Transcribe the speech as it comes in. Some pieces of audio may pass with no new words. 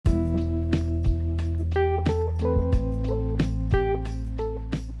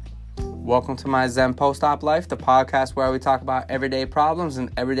Welcome to my Zen Post-Op Life, the podcast where we talk about everyday problems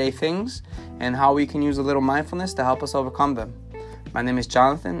and everyday things and how we can use a little mindfulness to help us overcome them. My name is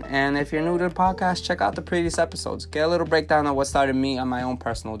Jonathan, and if you're new to the podcast, check out the previous episodes. Get a little breakdown of what started me on my own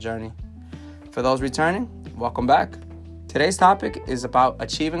personal journey. For those returning, welcome back. Today's topic is about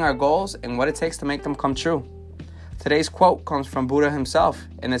achieving our goals and what it takes to make them come true. Today's quote comes from Buddha himself,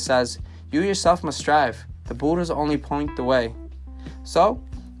 and it says, "You yourself must strive. The Buddhas only point the way." So,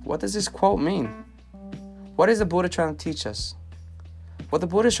 what does this quote mean? What is the Buddha trying to teach us? What the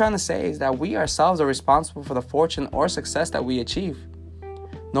Buddha is trying to say is that we ourselves are responsible for the fortune or success that we achieve.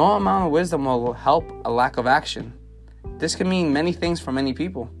 No amount of wisdom will help a lack of action. This can mean many things for many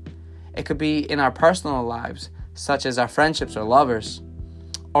people. It could be in our personal lives, such as our friendships or lovers,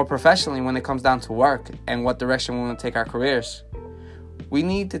 or professionally when it comes down to work and what direction we want to take our careers. We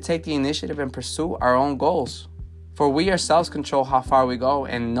need to take the initiative and pursue our own goals. For we ourselves control how far we go,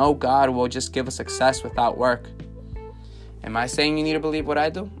 and no God will just give us success without work. Am I saying you need to believe what I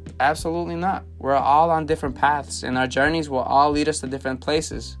do? Absolutely not. We're all on different paths, and our journeys will all lead us to different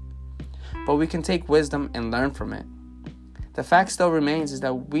places. But we can take wisdom and learn from it. The fact still remains is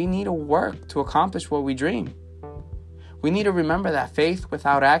that we need to work to accomplish what we dream. We need to remember that faith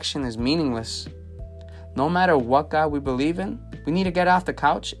without action is meaningless. No matter what God we believe in, we need to get off the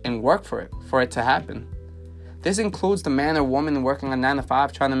couch and work for it to happen. This includes the man or woman working a 9 to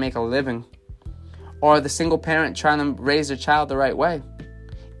 5 trying to make a living, or the single parent trying to raise their child the right way,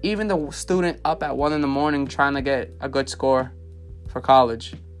 even the student up at 1 a.m. trying to get a good score for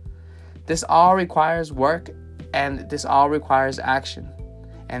college. This all requires work, and this all requires action,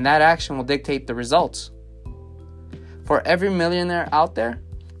 and that action will dictate the results. For every millionaire out there,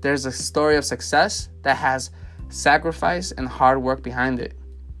 there's a story of success that has sacrifice and hard work behind it.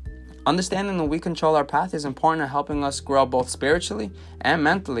 Understanding that we control our path is important in helping us grow both spiritually and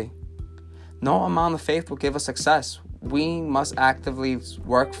mentally. No amount of faith will give us success. We must actively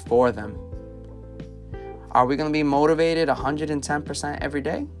work for them. Are we going to be motivated 110% every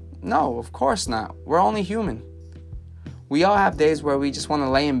day? No, of course not. We're only human. We all have days where we just want to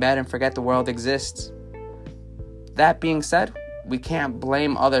lay in bed and forget the world exists. That being said, we can't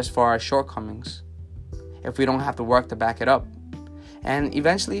blame others for our shortcomings if we don't have to work to back it up. And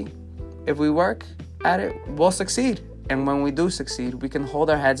eventually, if we work at it, we'll succeed. And when we do succeed, we can hold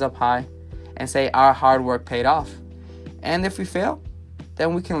our heads up high and say our hard work paid off. And if we fail,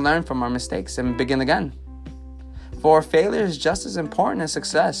 then we can learn from our mistakes and begin again. For failure is just as important as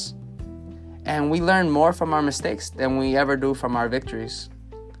success. And we learn more from our mistakes than we ever do from our victories.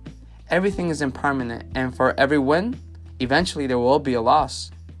 Everything is impermanent, and for every win, eventually there will be a loss.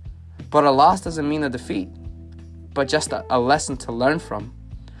 But a loss doesn't mean a defeat, but just a lesson to learn from.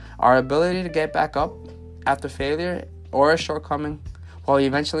 Our ability to get back up after failure or a shortcoming will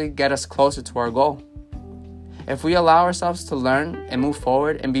eventually get us closer to our goal. If we allow ourselves to learn and move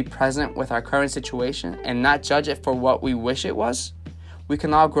forward and be present with our current situation and not judge it for what we wish it was, we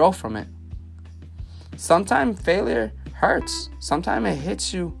can all grow from it. Sometimes failure hurts. Sometimes it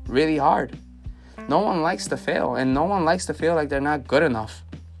hits you really hard. No one likes to fail, and no one likes to feel like they're not good enough.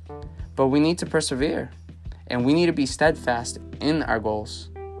 But we need to persevere, and we need to be steadfast in our goals.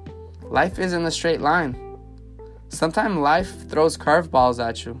 Life isn't a straight line. Sometimes life throws curveballs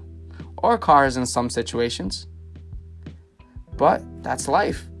at you, or cars in some situations. But that's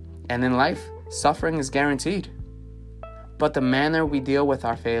life, and in life, suffering is guaranteed. But the manner we deal with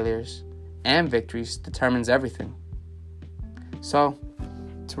our failures and victories determines everything. So,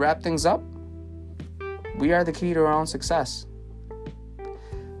 to wrap things up, we are the key to our own success.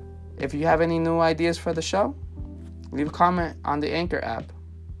 If you have any new ideas for the show, leave a comment on the Anchor app.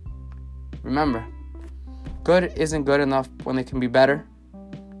 Remember, good isn't good enough when it can be better,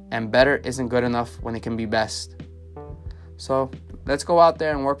 and better isn't good enough when it can be best. So, let's go out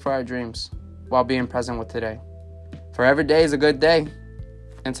there and work for our dreams while being present with today. For every day is a good day,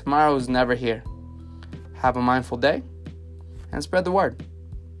 and tomorrow is never here. Have a mindful day, and spread the word.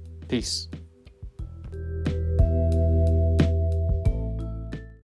 Peace.